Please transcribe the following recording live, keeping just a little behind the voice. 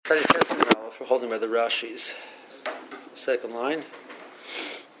Study Pesachim for holding by the Rashi's. Second line.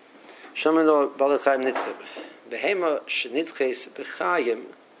 Shamino Balachayim Nitchim. Behema Shenitches Bechayim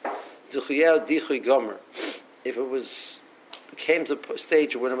Duchuyel Dichui Gomer. If it came to a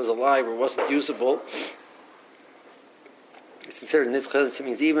stage when it was alive or wasn't usable, it's considered Nitches. It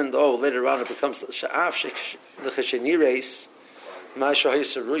means even though later on it becomes Sha'af L'Cheshenires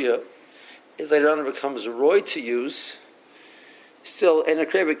Ma'ashahis Saruya, later on it becomes roy to use. Still, en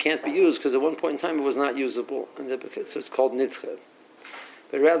akreva can't be used because at one point in time it was not usable, and so it's called nitche.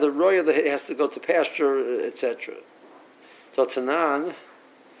 But rather, roya has to go to pasture, etc. So tanan,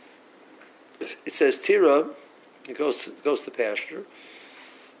 it says tira, it goes to pasture,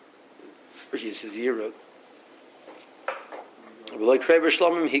 or he says yira. But like krever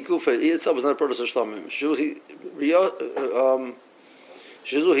shlomim, he gufa, it itself was not a purpose of shlomim.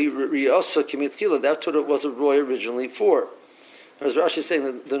 Riyasa kimitchila, that's what it was a roy originally for. As Rashi is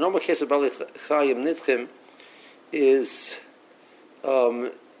saying, the normal case of Balei Chayim Nitchim is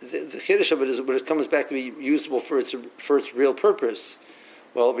the chiddush of it is when it comes back to be usable for its real purpose.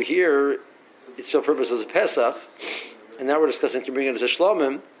 Well, over here, its real purpose was a Pesach, and now we're discussing to bring it as a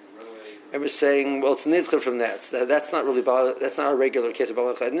Shlomim, and we're saying, well, it's Nitchim from that. So that's not really that's not a regular case of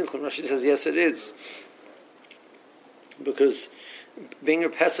Balei Chayim Nitchim. Rashi says, yes, it is, because being a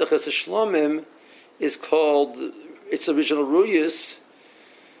Pesach as a Shlomim is called. Its original ruyus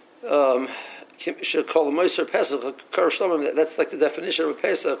should call the Moiser Pesach a Kar Shlomim. That's like the definition of a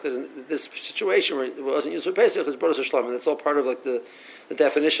Pesach. That in this situation where it wasn't used for Pesach, it's brought as a Shlomim. That's all part of like the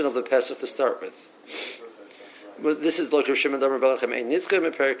definition of the Pesach to start with. But this is Dr. Shimon Damar Balachem Ein Nitche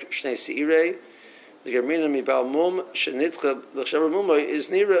Meperik Shnei Seirei. The Germina Mi Baal Mum Shenitche L'Shavar Mum is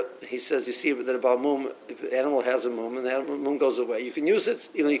Nira. He says you see that a Baal Mum, if the animal has a mum and the animal mum goes away, you can use it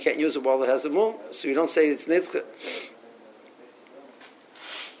even though you can't use it while it has a mum. So you don't say it's Nitche.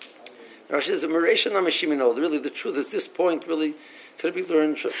 Rashi says Mereisha Namashimino. Really, the truth is this point really could be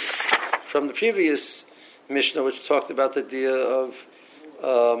learned from the previous Mishnah, which talked about the idea of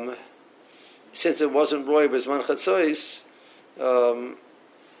since it wasn't Roy Bezman Chatzois.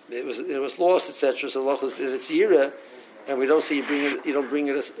 It was lost, etc. So Allah says it's yira, and we don't say you don't bring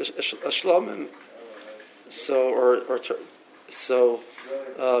it as a shlomim. So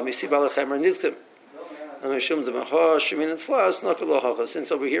you see balachem or nitchim.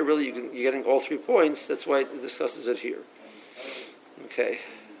 Since over here really you're getting all 3 points, that's why it discusses it here. Okay.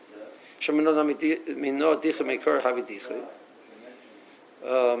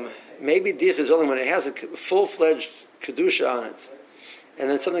 Maybe dich is only when it has a full-fledged kedusha on it. And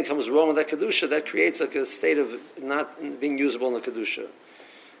then something comes wrong with that kedusha, that creates like a state of not being usable in the kedusha.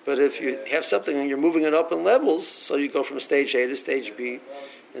 But if you have something and you're moving it up in levels, so you go from stage A to stage B,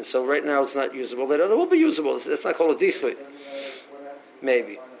 and so right now it's not usable, later on it will be usable. It's not called a dichui.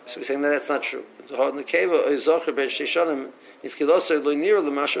 Maybe. So we're saying that that's not true. When you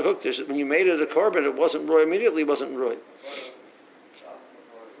made it a korban, it wasn't roy immediately, it wasn't roy.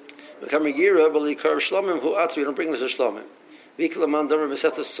 You don't bring it as a shlomim. It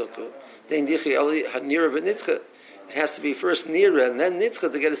has to be first nira and then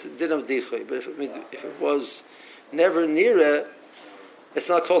nitcha to get a din of dichui. But if it was never nira, it's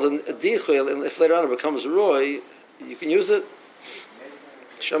not called a dichui. And if later on it becomes roy, you can use it.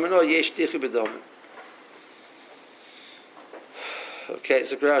 Shamino yesh dichui b'dom. Okay,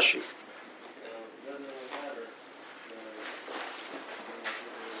 so Rashi.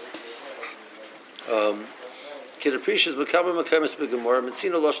 Kid appreciates Makama Makamis Begamor,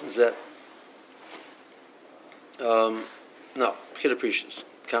 Metzina Loshen Zet. No, Kid appreciates.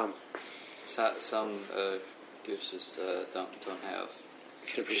 Kam. Some uses don't have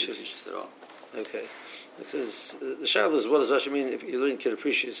Kid appreciates at all. Okay. Because the shadow is what does Rashi mean if you're doing Kid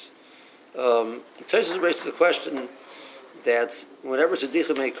appreciates? Tosfos raises the question that whenever it's a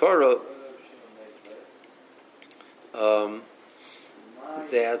Dicha Meikara,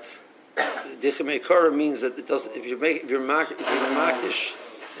 that Dicha Meikara means that it does. If you're makdish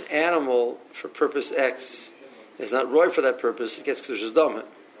an animal for purpose X, it's not roy for that purpose. It gets kedushas dama.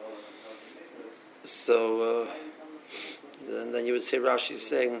 So, and then you would say Rashi is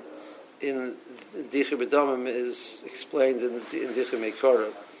saying in Dicha B'Damim is explained in Dicha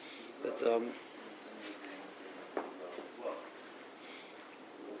Meikara that.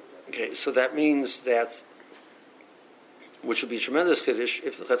 Okay, so that means that. Which would be a tremendous kiddush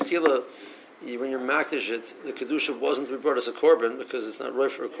if the chatchila, when you're makdish it, the kedusha wasn't to be brought as a korban because it's not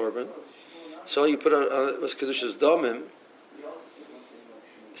right for a korban. So you put on it was kedushas domim.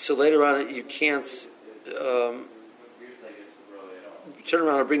 So later on, you can't turn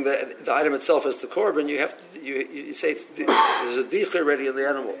around and bring the item itself as the korban, you have to, you say there's a dicha already in the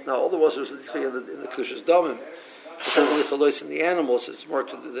animal. Now all there was a dicha in the kedushas damim. It's not really chalos in the animals. It's more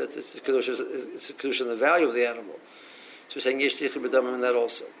it's a kedusha in the value of the animal. So we're saying yesh dicha b'damim in that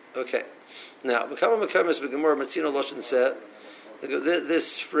also. Okay. Now b'kama mekamis b'gemor matzino loshen seh.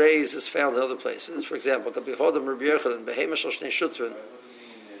 This phrase is found in other places. For example, kabichodam Rabbi Yochanan behema shel shnei shutrin.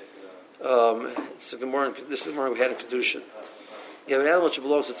 This is the Gemara we had in Kedushin. You have an animal which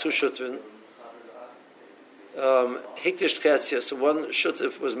belongs to two shutrin. Hikdish Tchetzia, so one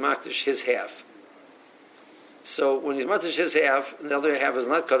shutif was makdish his half. So when he's makdish his half, and the other half is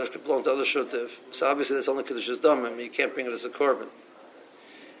not kaddish, it belongs to other shutif. So obviously that's only Kedushas damim. You can't bring it as a korban.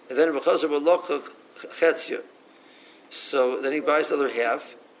 And then because of a locha Tchetzia, so then he buys the other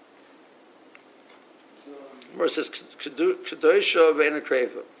half. Where it says Kedusha ve'ena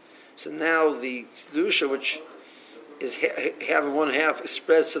kreva. So now the kedusha, which is having one half,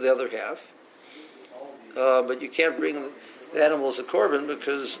 spreads to the other half. But you can't bring the animal as a korban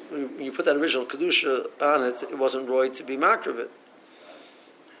because when you put that original kedusha on it, it wasn't roid to be makar of it.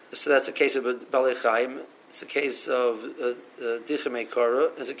 So that's a case of a balei chaim. It's a case of dicha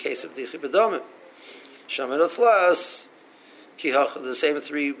meikara. It's a case of dicha b'damim. Shaman otlas kihach. The same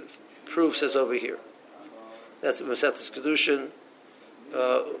three proofs as over here. That's the Mesetas Kedushin.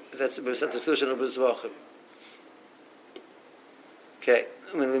 That's the Mesetas Kedushin of Bezvachim. Okay.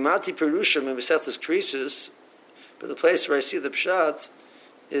 I mean, Limati Perushim in Mesetas Krisis, but the place where I see the Pshat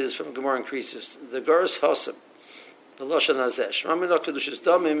is from Gemara and Krisis. The Garas Hasam, the Lashon Hazeh. Shmamina Kedushas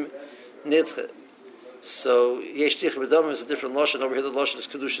Damim Nidche. So, Yesh Dich B'Damim is a different Lashon. Over here, the Lashon is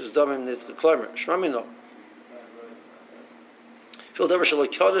Kedushas Damim Nidche. Klamer. Shmamina. Fil Davar Shaloi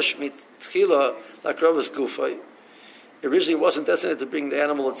Kodesh Mitchila like Rav's Gufay. Originally, it wasn't designated to bring the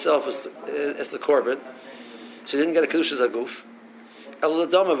animal itself as the korban, so he didn't get a kedusha zaguf. El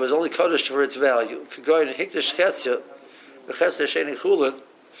Ladama was only kodesh for its value. Kagoyin hikdash chetzia, v'chetzia sheni chulin.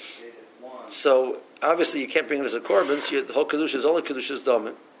 So obviously, you can't bring it as a korban. So the whole kedusha is only kedusha's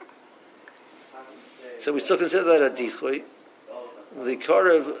damin. So we still consider that a dichui. The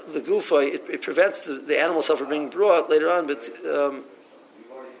karev, the gufay, it prevents the animal itself from being brought later on, but.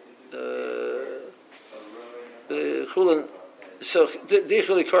 Chulin, so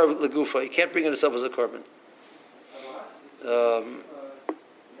dichli karv legufa. You can't bring it itself as a korban.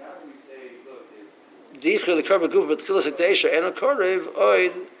 Dichli karv legufa, but chilas ekdeisha and a karev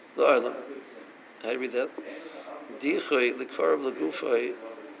oid la'olam. How do you read that? Dichli karv legufa,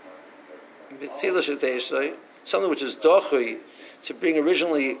 b'chilas ekdeisha, something which is dochui to bring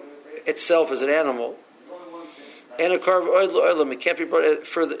originally itself as an animal. And a carve oil oilam, it can't be brought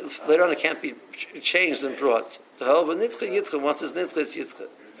further later on. It can't be changed and brought. The hell, but nitcha yitcha. Once it's nitcha, it's yitcha.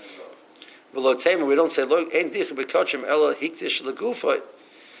 Below tema, we don't say lo ain't dicha bekachim ella hikdish legufa.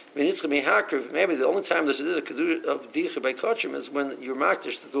 Nitcha mihakriv. Maybe the only time there's a kedusha of dicha bekachim is when you're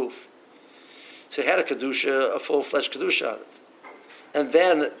makdish the goof. So it had a kedusha, a full-fledged kedusha on it, and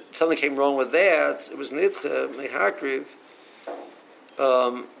then something came wrong with that. It was nitcha mihakriv.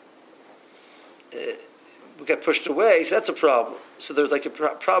 We got pushed away, so that's a problem. So there was like a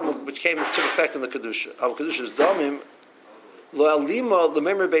problem which came into effect in the kedusha. Our kedusha is damim lo alima the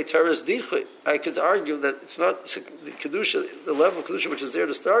memory beitar is dichui. I could argue that it's not the kedusha, the level of kedusha which is there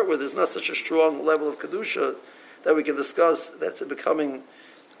to start with, is not such a strong level of kedusha that we can discuss. That's becoming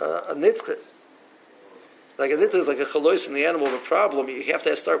a nitche. Like a nitche is like a chalois in the animal of a problem. You have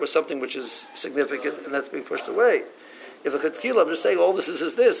to start with something which is significant, and that's being pushed away. If a chetkila, I'm just saying all this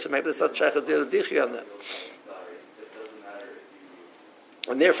is this, so maybe it's not shayach dichi on that.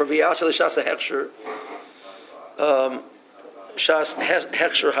 And therefore, v'yashal shas hechsher, shas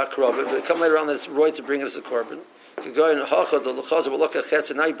hechsher hakrav. If they come later on, that it's right to bring it as a korban. You go in hachad the lechaz of a chetz,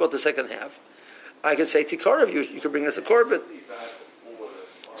 and now you bought the second half. I can say tikarav, you could bring it as a korban.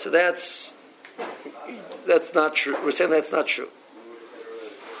 So that's not true. We're saying that's not true.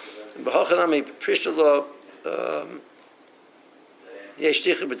 B'hachanami prishtala. Yesh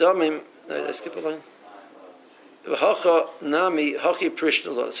dicha b'damim. I skip a line. Hacha nami hachi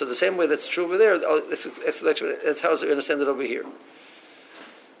prishnala. So the same way that's true over there, that's how I understand it over here.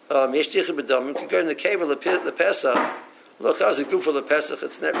 Yesh dicha b'damim. Could go in the cave of the Pesach. Look, how's it good for the Pesach?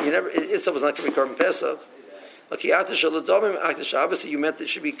 It's never. You never. Itself is not going to be carbon Pesach. Okay, atash al damim atash. Obviously, you meant that it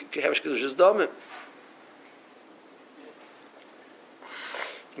should be havish kedushas damim.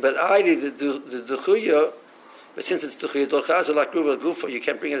 But I did the chuya. But since it's tuchiyah dolchaz like gruva gufa, you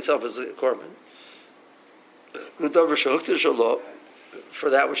can't bring it itself as a korban. L'davar shehukta shalom for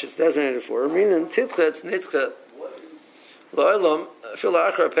that which it's designated for. Meaning titcha it's nitcha la'olam fil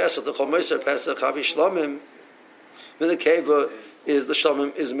achar pesach the chol moser pesach chavi shlomim with the keva is the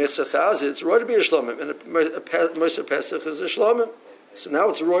shlomim is mechsa chaz. It's roy to be a shlomim, and a Moshe Pesach is a shlomim. So now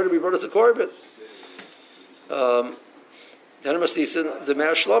it's roy to be brought as a korban. Then must the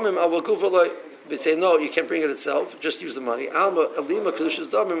mer shlomim avol gufaloi. We say no, you can't bring it itself. Just use the money. Alma alima kedushas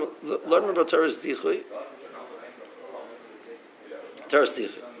damim learn about Torah's dichui. Torah's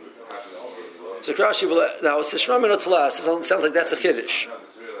dichui. So Rashi now it's a shramin atlas. It sounds like that's a kiddush.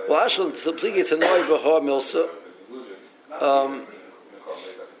 Well, ashlan to pligi to noi b'ha milsa.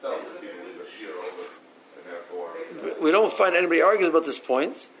 We don't find anybody arguing about this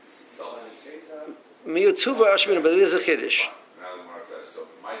point. Miyutuva ashmin, but it is a kiddush.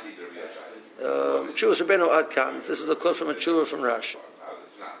 Tshuva Rabbeinu Adkan. This is a quote from a tshuva from Rashi.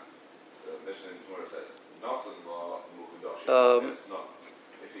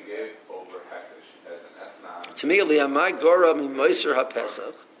 To me, liyamai gora mi moiser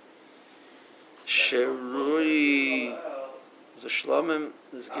haPesach. Sherui the shlamim.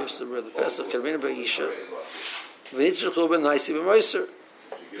 This gives the word the Pesach. Kervina ba'isha. V'nitzruchu ben naisi b'moiser.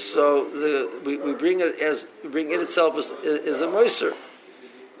 So we bring it itself as a moiser.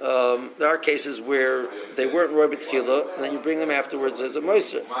 There are cases where they weren't roy b'tchila, and then you bring them afterwards as a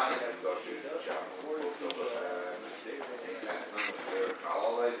moiser.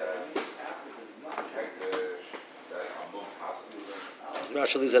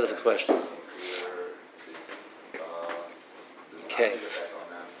 Rashi leaves that as a question. Okay.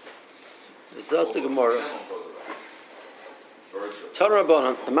 The Gemara. Tanur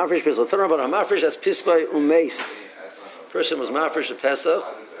Rabbanan, a mafresh Pesach. Tanur Rabbanan, a mafresh as piskoi umeis. Person was mafresh at Pesach,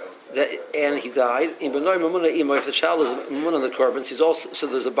 and he died. In benoi mamuna imo, if the child is mamuna on the korban, he's also so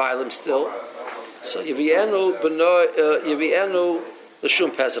there's a bailim still. So yivienu the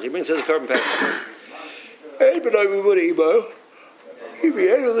shum Pesach. He brings his korban Pesach. And benoi mamuna imo.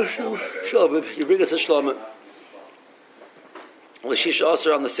 Yivienu the shum shlomim. You bring us a shlomim. L'shisha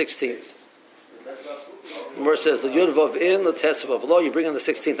also on the 16th. The verse says the Yud Vav in the Test of Law. You bring on the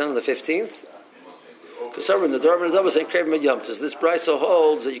 16th and on the 15th. Because over in the Dharma and the Dovas ain't craving at Yom Tov. This brisa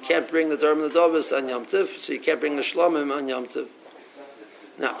holds that you can't bring the Dharma and the Dovas on Yom Tov, so you can't bring the Shlomim on Yom Tov.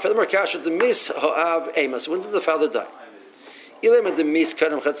 Now, for the Markash, the Mis Ho'av Amos. When did the father die? Ilim the Mis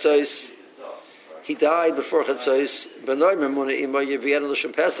Kadam Chatzos. He died before Chatzos. Benoi Memuna Imo Yevienu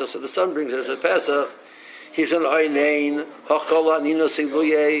L'Shem Pesach. So the son brings it to Pesach. He's an Einain Hachol Anino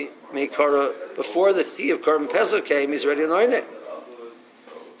Siluye Meikara. Before the tea of Korban Pesach came, he's already an Einain.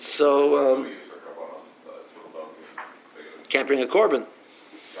 So can't bring a korban.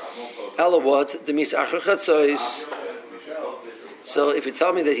 Ella what? The mis achar chatzos. So if you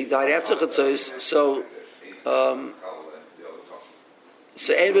tell me that he died after chatzos, so ein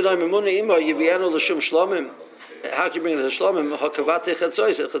b'nai memuna imo yivianu l'shum shlomim. How can you bring it to shlomim? Hakavate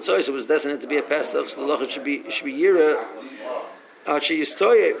chatzos. Chatzos was destined to be a Pesach, so the lachot should be yira. Achi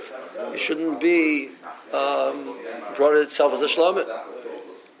yistoyev. It shouldn't be brought itself as a shlomim.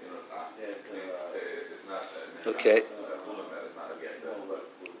 Okay.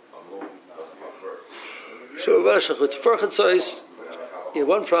 So for chatzos, you have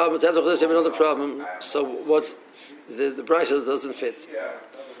one problem. To have the chatzos, you have another problem. So what's the brisa doesn't fit?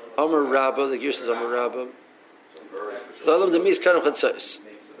 Amar Rabba, the Gersh says Amar Rabba. L'olam demis kanam chatzos.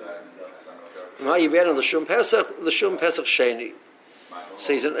 Ma yiveinu l'shum Pesach sheni.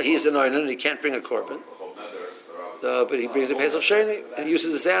 So he's an Einan, he can't bring a korban, but he brings a Pesach sheni and he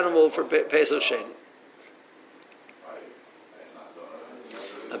uses this animal for Pesach sheni.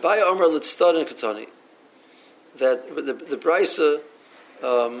 Abaya Amar l'tztad and katani. That the brisa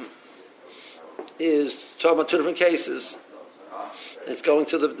is talking about two different cases. It's going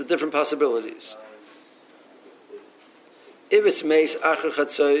to the different possibilities. If it's meis achar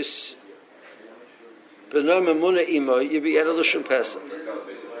chatzos, b'noi memuna imo, you be eno l'shum Pesach.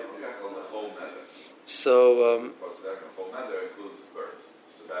 So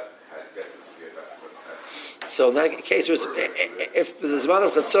in that case, if there's amount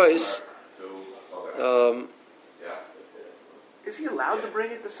of chatzos, is he allowed to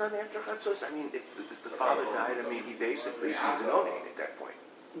bring it the son after chatzos? I mean, if the father died, he basically he's an onain at that point.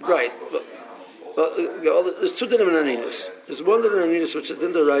 Right. Well, there's two dinim in aninus. There's one din in aninus which is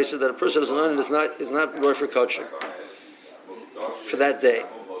din d'oraisa that a person is an onain is not worth for kosher for that day.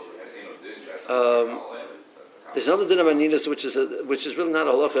 There's another din of aninus which is really not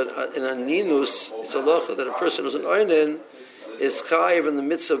a halacha. In aninus, it's a halacha that a person who's an onain is chayiv in the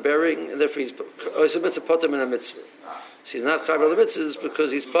mitzvah of burying, and therefore he's a mitzvah potem in a mitzvah. So he's not chayiv on the mitzvahs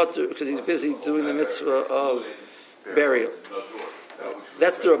because he's busy doing the mitzvah of burial.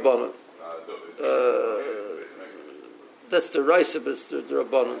 That's the rabbanon. That's the raisa, but it's the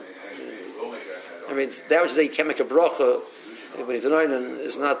rabbanon. I mean, that which is that you can't make a bracha when he's an Einan,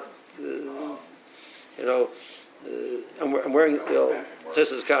 is not, I'm wearing,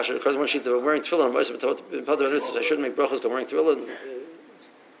 this is kasha, because one sheet of wearing tefillin, I shouldn't make brachos, I'm wearing tefillin.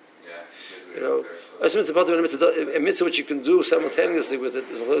 A mitzvah which you can do simultaneously with it,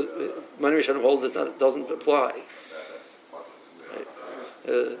 many Rishonim hold it doesn't apply.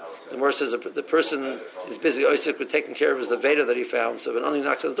 The Gemara says the person is busy oisik with taking care of his Veda that he found. So when Ani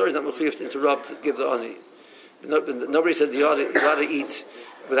knocks on the door, he's not mechuyev to interrupt to give the Ani. Nobody said you ought to eat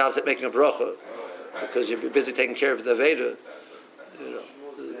without making a bracha because you're busy taking care of the Veda.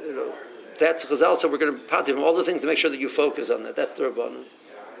 That's Chazal said we're going to pat him all the things to make sure that you focus on that. That's the Rabbanan.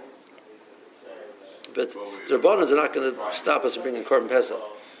 But the Rabbanans are not going to stop us from bringing Korban Pesach.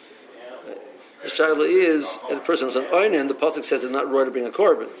 The shaila is, if the person is an Einan, the pasuk says it's not right to bring a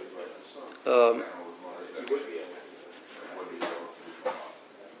korban.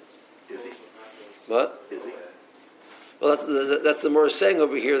 Is he? What? Is he? Well, that's the more saying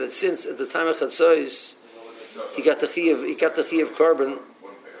over here that since at the time of Chatzos, he got the chiyuv korban.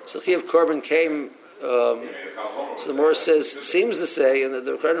 So the chiyuv korban came. So the more says seems to say, and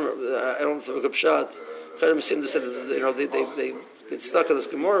the I don't think a good shot. Chaim seem to say that they get stuck in this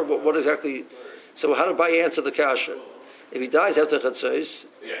Gemara. What exactly? So how did Abaye answer the kasha? If he dies after Chatzos,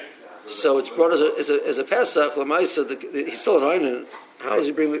 so it's brought as a Pesach. Lamaisa, he's still an Einan. How does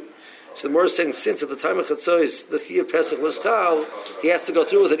he bring the? So the more is saying since at the time of Chatzos the chiyuv Pesach was Chal, he has to go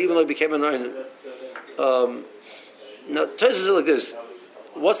through with it even though he became an Einan. Now Tosfos is like this.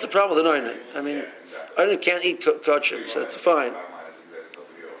 What's the problem with an Einan? I mean, Einan can't eat kachim, so that's fine.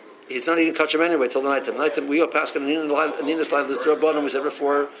 He's not eating kachim anyway till the night time. Night time we are passing Ninas Laila. This Rabbanan we said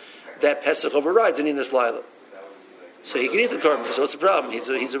before that Pesach overrides in Ninas Laila, so he can eat the korban. So what's the problem? He's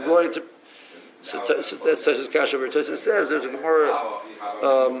a roy to. So that's Tosfos Kasha. Where Tosfos says there's a Gemara.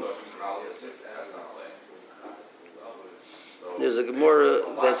 There's a Gemara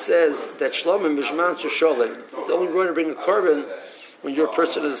that says that Shlomim Bishman to Sholem. It's only going to bring a korban when your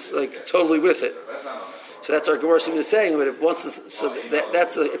person is like totally with it. So that's our Gemara is saying. But it wants to, so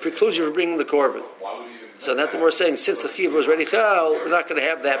that's a preclusion from bringing the korban. So that's the Gemara saying since the chiyuv was ready chal, we're not going to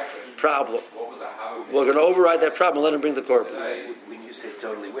have that problem. We're going to override that problem and let him bring the korban. When you say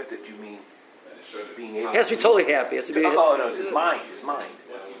totally with it, you mean being able? He has to be totally happy. He has to be. Oh no, it's his mind. His mind.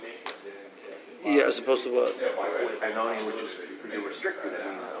 Yeah, as opposed to what? An Einan which is pretty restricted. I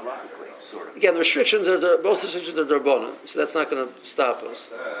mean, halachically, sort of. Again, the restrictions most restrictions are Darbanan, so that's not going to stop us.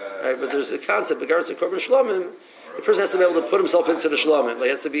 Right? But there's a concept, regards to Korban Shlomim, the person has to be able to put himself into the Shlomim. He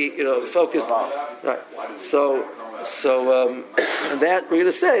has to be, focused. Right. So, and that we're going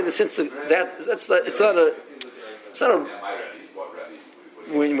to say that since it's not a.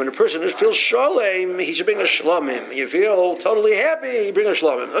 When a person feels shalom, he should bring a shlomim. You feel totally happy, you bring a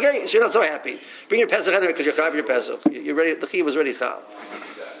shlomim. Okay, so you're not so happy. Bring your pesach anyway because you're chayav your pesach. You're ready. The chiyuv was ready chayav.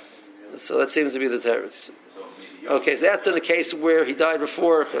 So that seems to be the teretz. Okay, so that's in the case where he died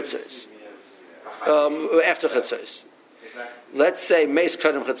before Chatzos, after Chatzos. Let's say meis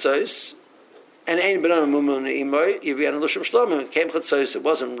kadem Chatzos, and ein benam mumun imoy. You be an lushim shlomim. It came Chatzos. It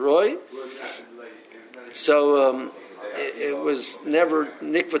wasn't roy. So. It was never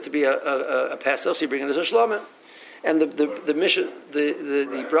nikva to be a Pesach, so you bring it as a Shlomim. And the mission, the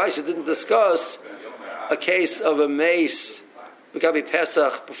Brisa didn't discuss a case of a mace Gabi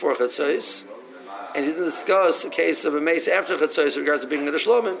Pesach before Chatzos, and he didn't discuss a case of a mace after Chatzos in regards to bringing it as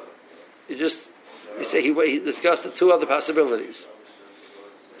Shlomim. You say he discussed the two other possibilities.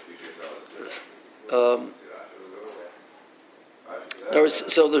 So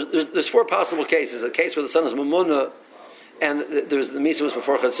there's four possible cases. A case where the son is Mamuna, and there's the Misa was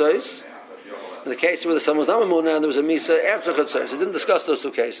before Chatzos. In the case where the son was not Mamuna, and there was a Misa after Chatzos. It didn't discuss those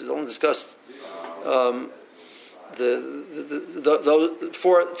two cases. It only discussed two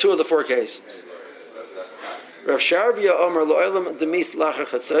of the four cases. Rav Sharvia Omer Lo'elam Demis Lacher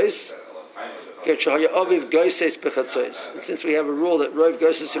Chatzos Ketshahaya Aviv Goises Bechatzos. And since we have a rule that Rav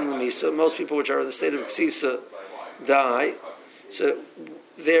Goises in the Misa, most people which are in the state of Ksisa die. So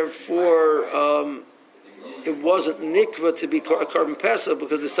therefore, it wasn't nikva to be a korban pesach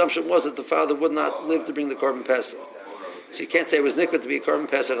because the assumption was that the father would not live to bring the korban pesach. So you can't say it was nikva to be a korban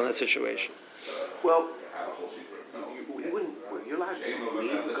pesach in that situation. Well, you're allowed to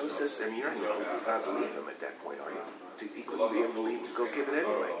leave and go sit. I mean, you're not allowed to leave him at that point, are you? He couldn't be able to leave to go give it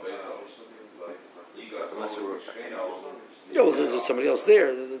anyway. Unless there were. Yeah, well, there's somebody else there.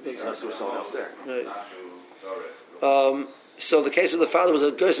 Unless there was someone else there. Right. So the case of the father was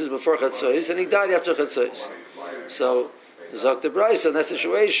a Gerses before Chatzos, and he died after Chatzos. So, Zok the Brisa in that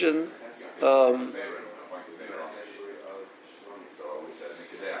situation,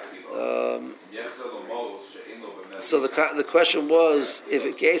 So the question was, if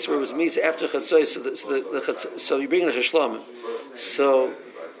a case where it was Misa after Chatzos, so you bring in a Shlamim. So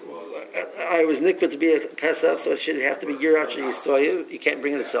I was nikva to be a Pesach, so it should have to be Yirat Yistoyev. You can't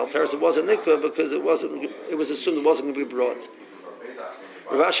bring it itself. Teres, it wasn't nikva because it was assumed it wasn't going to be brought.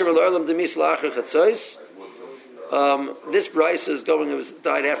 Rav Asher L'Olam Demis La'achar Chatzos. This Bryce is going. It was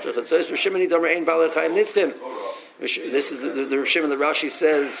died after Chatzos. Rav Shimon Idamer Ein Ba'alei Chayim Nitchim. This is the Rav Shimon that Rashi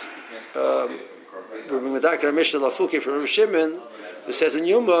says. From Rav Shimon, who says in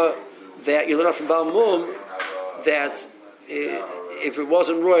Yuma that you learn off from Baal Mum that if it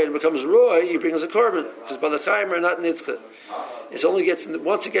wasn't Roy and it becomes Roy, you bring as a korban because by the time we're not nitzcha. It only gets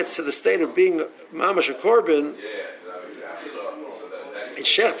once it gets to the state of being mamash a korban, it's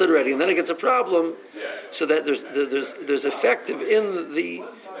shechted already, and then it gets a problem. So that there's effective in the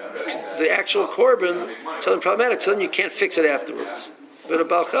actual korban, so it's problematic. So then you can't fix it afterwards. But a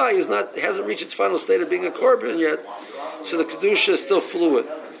Balchai hasn't reached its final state of being a korban yet, so the kedusha is still fluid.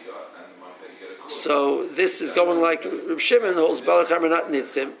 So this is going like Reb Shimon holds Balchai are not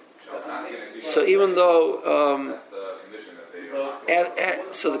nitchim. So even though,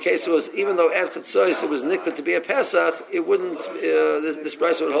 so the case was even though at Chatzos it was nikva to be a Pesach, it wouldn't. This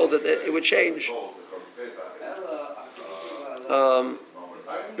price would hold that it would change.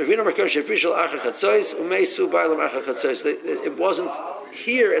 It wasn't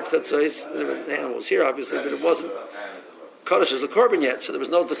here at Chatzos. The animal was here, obviously, but it wasn't Kaddish as a korban yet. So there was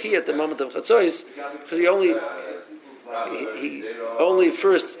no Dechi at the moment of Chatzos because he only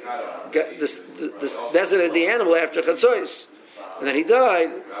first got this designated the animal after Chatzos, and then he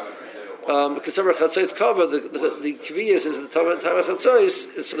died because over Chatzos cover the kviyas is the time of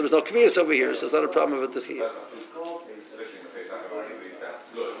Chatzos, so there was no kviyas over here, so it's not a problem with Dechi.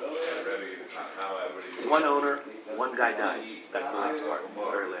 One owner, one guy died. That's the last part, the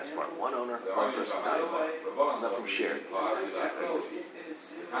very last part. One owner, one person died. Nothing shared.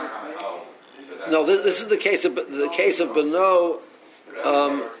 No, this is the case of Beno.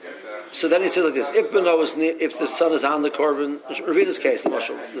 So then he says like this: if Beno if the son is on the korban, Ravina's case,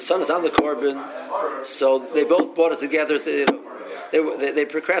 the son is on the korban, so they both bought it together. They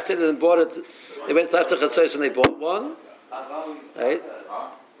procrastinated and bought it. They went after Chatzos and they bought one, right?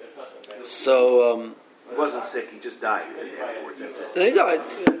 So. He wasn't sick, he just died afterwards, that's it. And he died.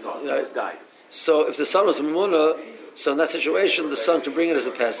 That's all, he just died. So if the son was a Mamuna, so in that situation, the son can bring it as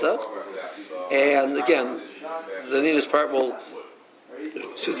a Pesach. And again, the Nina's part will,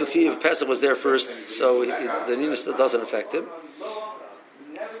 since the Chi of Pesach was there first, so the Nina still doesn't affect him.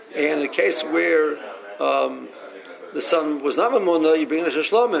 And in a case where the son was not Mamuna, you bring it as a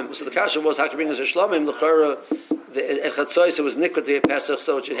Shlomim. So the kasha was, how can you bring it as a Shlomim? The Chara, at Chatzos it was nikva to be a Pesach,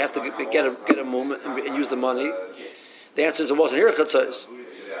 so it should have to get a moment and use the money. The answer is it wasn't here at Chatzos.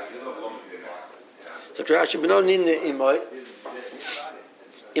 So Rashi b'no nimna imoy,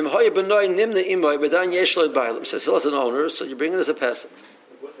 im hoye b'no nimna imoy, b'dan yesh lo b'aylim. So still as an owner, so you bring it as a Pesach.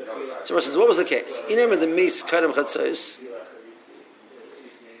 So Rashi says, what was the case? Inem the mis kadam Chatzos.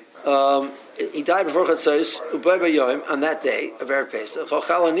 He died before Chatzos, ubay b'yoyim on that day of Erev Pesach.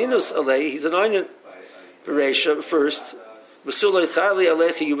 Chalaninus alei, he's an onion. Bereisha first, with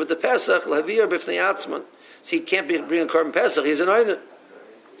the Pesach lahaviyah b'fnei atzman. So he can't bring a korban Pesach. He's an oinen.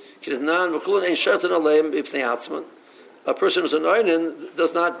 A person who's an oinen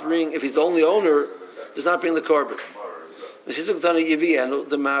does not bring, if he's the only owner, does not bring the korban.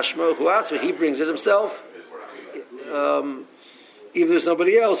 He brings it himself. Even if there's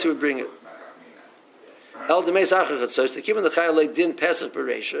nobody else, he would bring it. El demei zacher chatzos. To keep in the chayalei din Pesach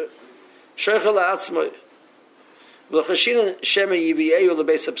bereisha. Sheichel la'atzmai. Even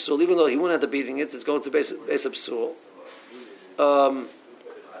though he wouldn't have to beating it, it's going to base psul. I'm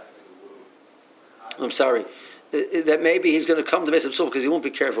sorry. That maybe he's going to come to base psul because he won't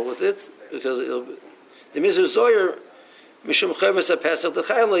be careful with it. Because the Mizur Zoyer, Mishum Chavis Pesach, the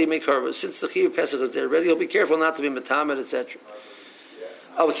Chayla, you make her. Since the Chiv Pesach is there already, he'll be careful not to be Metamed, etc.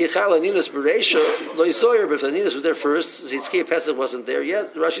 But if the Ninas was there first, the Chiv Pesach wasn't there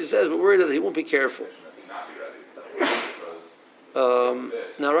yet, Rashi says, we're worried that he won't be careful.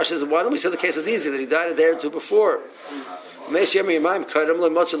 Now Rashi says, why don't we say the case is easy, that he died a day or two before? They actually would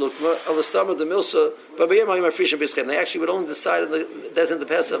only decide on the desert of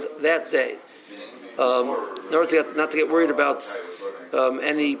Pesach that day. In order not to get worried about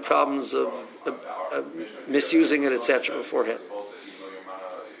any problems of misusing it, etc. beforehand.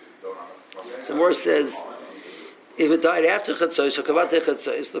 So Moore says, if it died after Chatzos, so Kavat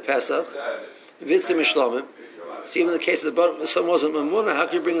Chatzos, the Pesach, Vitchim Shlomim. See, even in the case of the son wasn't Mamuna, how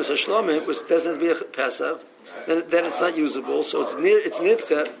can you bring this a Shlomim, which doesn't have to be a Pesach? Then it's not usable, so it's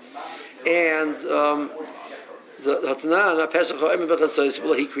nitcha, and the Hatanan, a Pesach Ha'em B'Chatzos,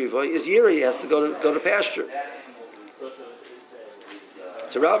 B'Lahi Kriva, is Yira, he has to go to pasture.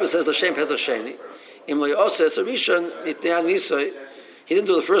 So Rabbah says, L'Shem Pesach Sheni, Im Lo Yoseh, so Rishon, Itnean Nisoi, he didn't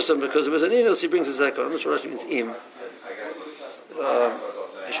do the first one because it was an Inos, he brings the second. I'm not sure what Rashi means Im.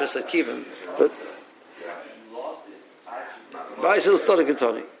 I should have said Kivim, but Ba'isel Stodik and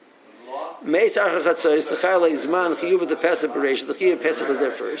Tony. Meis Archa Chatzos, the Charle Zman, Chiyuv of the Pesach Beresh, the Chiyuv Pesach was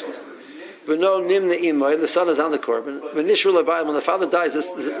there first. But no Nimna Imoy, and the son is on the korban. When Nishul Abayim, when the father dies, the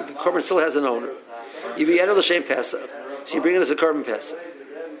korban still has an owner. You be Yedel L'Shem Pesach, so you bring it as a korban Pesach.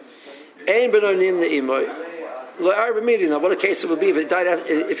 Ein B'no Nimna Imoy. Lo Arba Midi, now what a case it would be if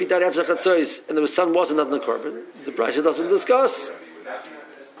he died after Chatzos and the son wasn't on the korban. The Brisa doesn't discuss.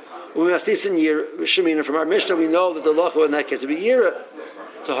 When we have this in year Shemina from our Mishnah, we know that the Locho in that case would be Yira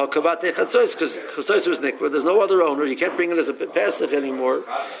to Hakavate Chatzos, because Chatzos was Nikva. There's no other owner. You can't bring it as a Pesach anymore.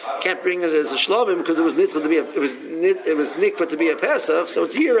 Can't bring it as a Shlomim because it was Nikva to be a Pesach, so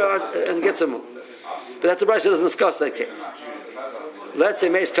it's Yira and gets a move. But that the Brisa doesn't discuss that case. Let's say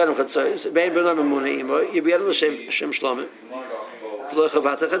Meis Kadam Chatzos, Bein B'nam Emuna Imo, you be able to Shem Shlomim, Lo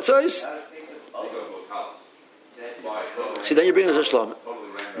Chavate Chatzos. See, then you bring it as a Shlomim.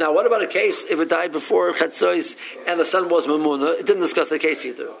 Now, what about a case if it died before Chatzos and the son was Mamuna? It didn't discuss the case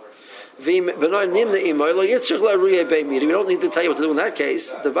either. We don't need to tell you what to do in that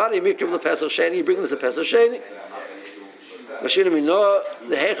case. The body mikra of the Pesach Sheni, you bring this to Pesach Sheni. The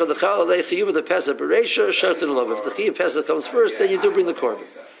heich of the Chal, the chiyuv of the Pesach Bereisha, Shert and Love. If the chiyuv Pesach comes first, then you do bring the korban.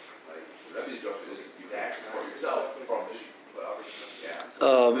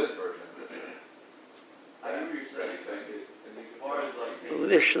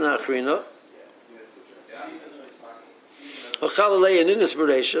 Mishnah Achrina. Chalalei and Inis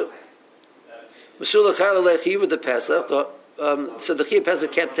Bereisha. Masula Chalalei chiyuv of the Pesach. So the chiyuv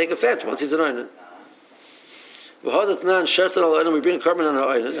Pesach can't take effect once he's an oinen. We bring a korban on our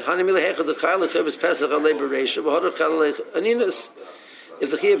island. If the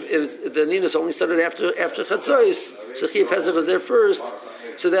aninus only started after Chatzos, so Chiyuv Pesach was there first,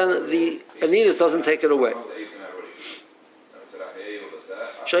 so then the aninus doesn't take it away.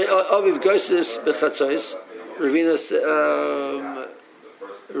 Aviv Goisis b'Chatzos, Ravinus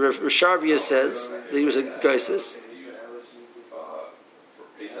Risharvia says that he was a Goisis.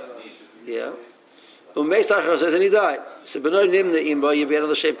 Yeah. And he died. So Benoy Nimna Imba, you be able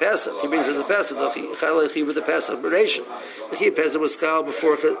to shave Pesach. He brings us a Pesach. He with the Pesach Bereisha. The Chi Pesach was Chal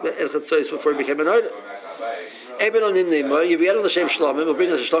before Chatzos, before he became an Oida. Eben on Nimna Imba, you be able to shave Shlomim. We'll bring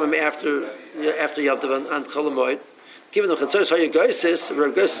us a Shlomim after Yom Tov and Cholamoid. Given the Chatzos, how you Goisis,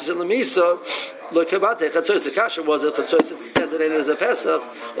 Rav Goisis in the Misa, look about it. Chatzos, the Kasha was that Chatzos designated as a Pesach.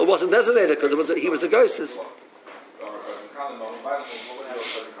 It wasn't designated because he was a Goisis.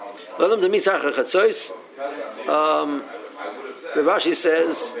 Rav Ashi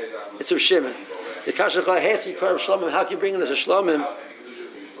says it's a Shimon. The Kasha Chayech Yikar Shlomim. How can you bring it as a Shlomim?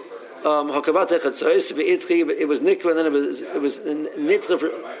 Hakavate Chatzos. It was Nikva, and then it was Nitcha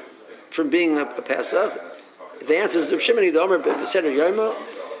from being a Pesach. The answer is Rav Shimon. The Omer Seder Yoma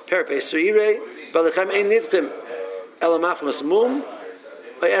Perpe Suire Balachem Ein Nitchim Elamach Masmum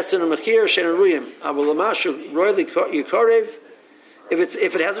Etzen Mechir Shen Ruyim Avolamashu Royally Yikarev. If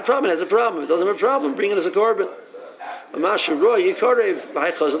it has a problem, it has a problem. If it doesn't have a problem, bring it as a korban. If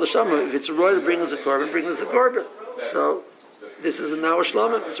it's a roy to bring as a korban, bring it as a korban. So this is now a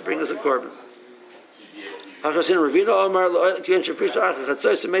shlomim, so bring it as a korban.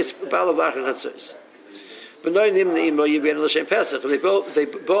 They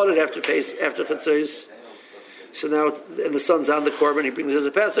bought it after Chatzos. So now, and the son's on the korban, he brings it as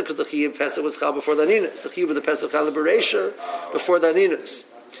a Pesach, because the Chiyuv Pesach was Chal before the Aninus. The Chiyuv of the Pesach Chal Bereisha before the Aninus.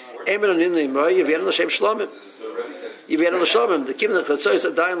 Emin on Nimna Imra, Yev Yedel L'Shem Shlomim. Yev Yedel L'Shlomim, the Kivin of Chatzos,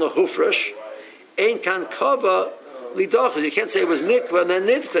 Adayin L'Hufresh, Ein Kan Kava Lidachas. You can't say it was Nikva and then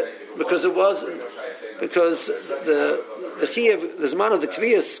Nitcha, because it was, because the Chiyuv, the Zman of the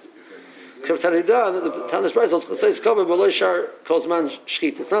Kviyas, the Tanis Bryce, Chatzos Kava, V'lo Yishar Kol Zman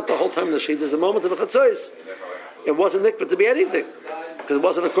Shchit. It's not the whole time of the Shchit, there's a moment of the Chatzos. It wasn't nikbah to be anything because it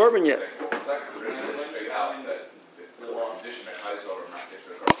wasn't a korban yet.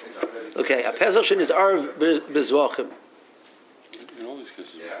 Okay, a Pesach Shin is Arv Bezvachim. In all these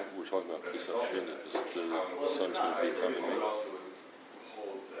cases, we're talking about Pesach Shin, the son's going to be coming.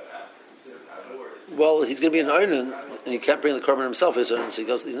 Well, he's going to be an Oinen, and he can't bring the korban himself. His Oinen, so he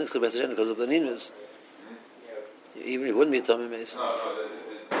goes. He's next to Pesach Shin because of the Ninus. Even if he wouldn't be a Tommy Mace.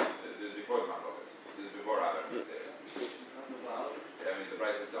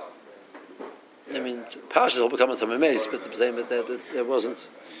 I mean, Pashas will become a Tamimais, but the same that there wasn't.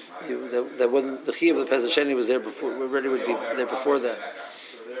 That wasn't the key of the Pesachim was there before. Already would be there before that.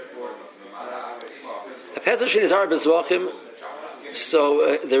 A Pesachim is Arba Zvachim.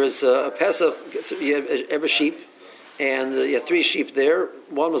 So there is a Pesach. You have every sheep, and you have 3 sheep there.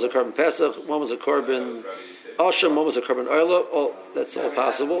 One was a korban Pesach, one was a korban Asham, one was a korban Oila. Oh, that's all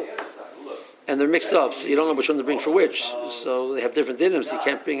possible. And they're mixed up, so you don't know which one to bring for which. So they have different dinners. You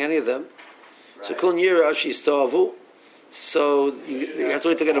can't bring any of them. So kol yira ashi stavu. So you have to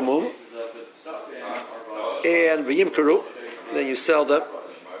wait to get a mum. And v'yim karu, then you sell them.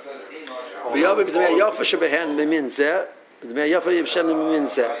 V'yavi b'dmei yafa shebehen mimin zeh. B'dmei yafa yibshem mimin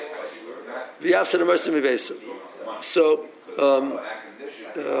zeh. V'yavsa d'mersim mibesu. So,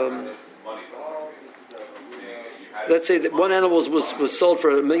 let's say that one animal was sold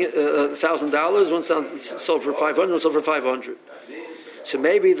for $1,000, one sold for $500, one sold for $500. So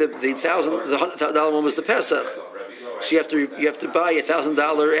maybe the $1,000 one was the Pesach. So you have to buy a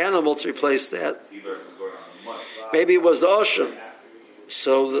 $1,000 animal to replace that. Maybe it was the Osham.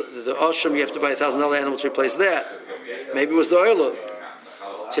 So the Osham, you have to buy a $1,000 animal to replace that. Maybe it was the Oilah.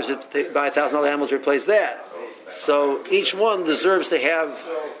 So you have to buy a $1,000 animal to replace that. So each one deserves to have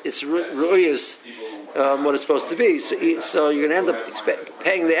its ru'yas, what it's supposed to be. So you're going to end up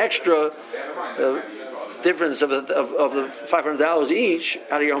paying the extra difference of the $500 each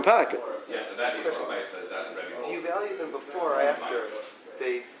out of your own pocket. Do you value them before or after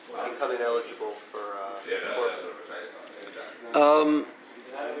they become ineligible for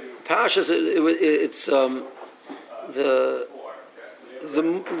Pashas, it's the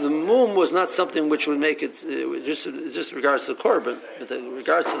mum was not something which would make it just regards to the korban, but in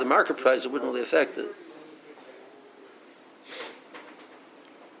regards to the market price, it wouldn't really affect it.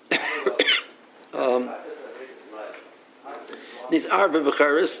 These are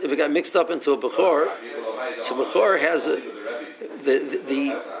b'becharis. If it got mixed up into a bechor, so bechor has the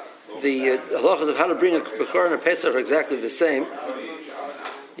halachas of how to bring a bechor and a pesach are exactly the same.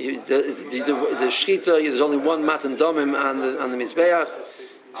 The shchita, there's only one matan domim on the mizbeach,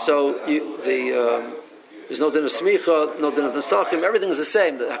 so there's no din of smicha, no din of nesachim. Everything is the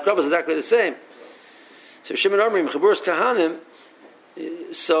same. The hakrav is exactly the same. So Shimon Amrim Chabur's Kahanim.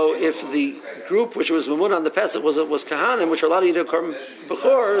 So if the group which was mamun on the Pesach was Kahanim, which are allowed to eat a korban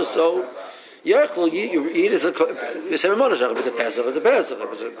bechor, so Yerchel you eat as a Mamonashach. If it's a Pesach, it's a Pesach.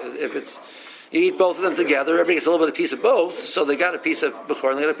 If it's you eat both of them together, everybody gets a little bit of piece of both. So they got a piece of bechor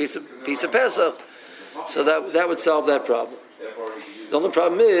and they got a piece of Pesach. So that would solve that problem. The only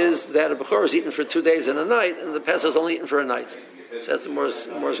problem is that a bechor is eaten for 2 days and a night, and the Pesach is only eaten for a night. So that's the more is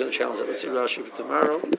going to challenge it. Let's see Rashi for tomorrow.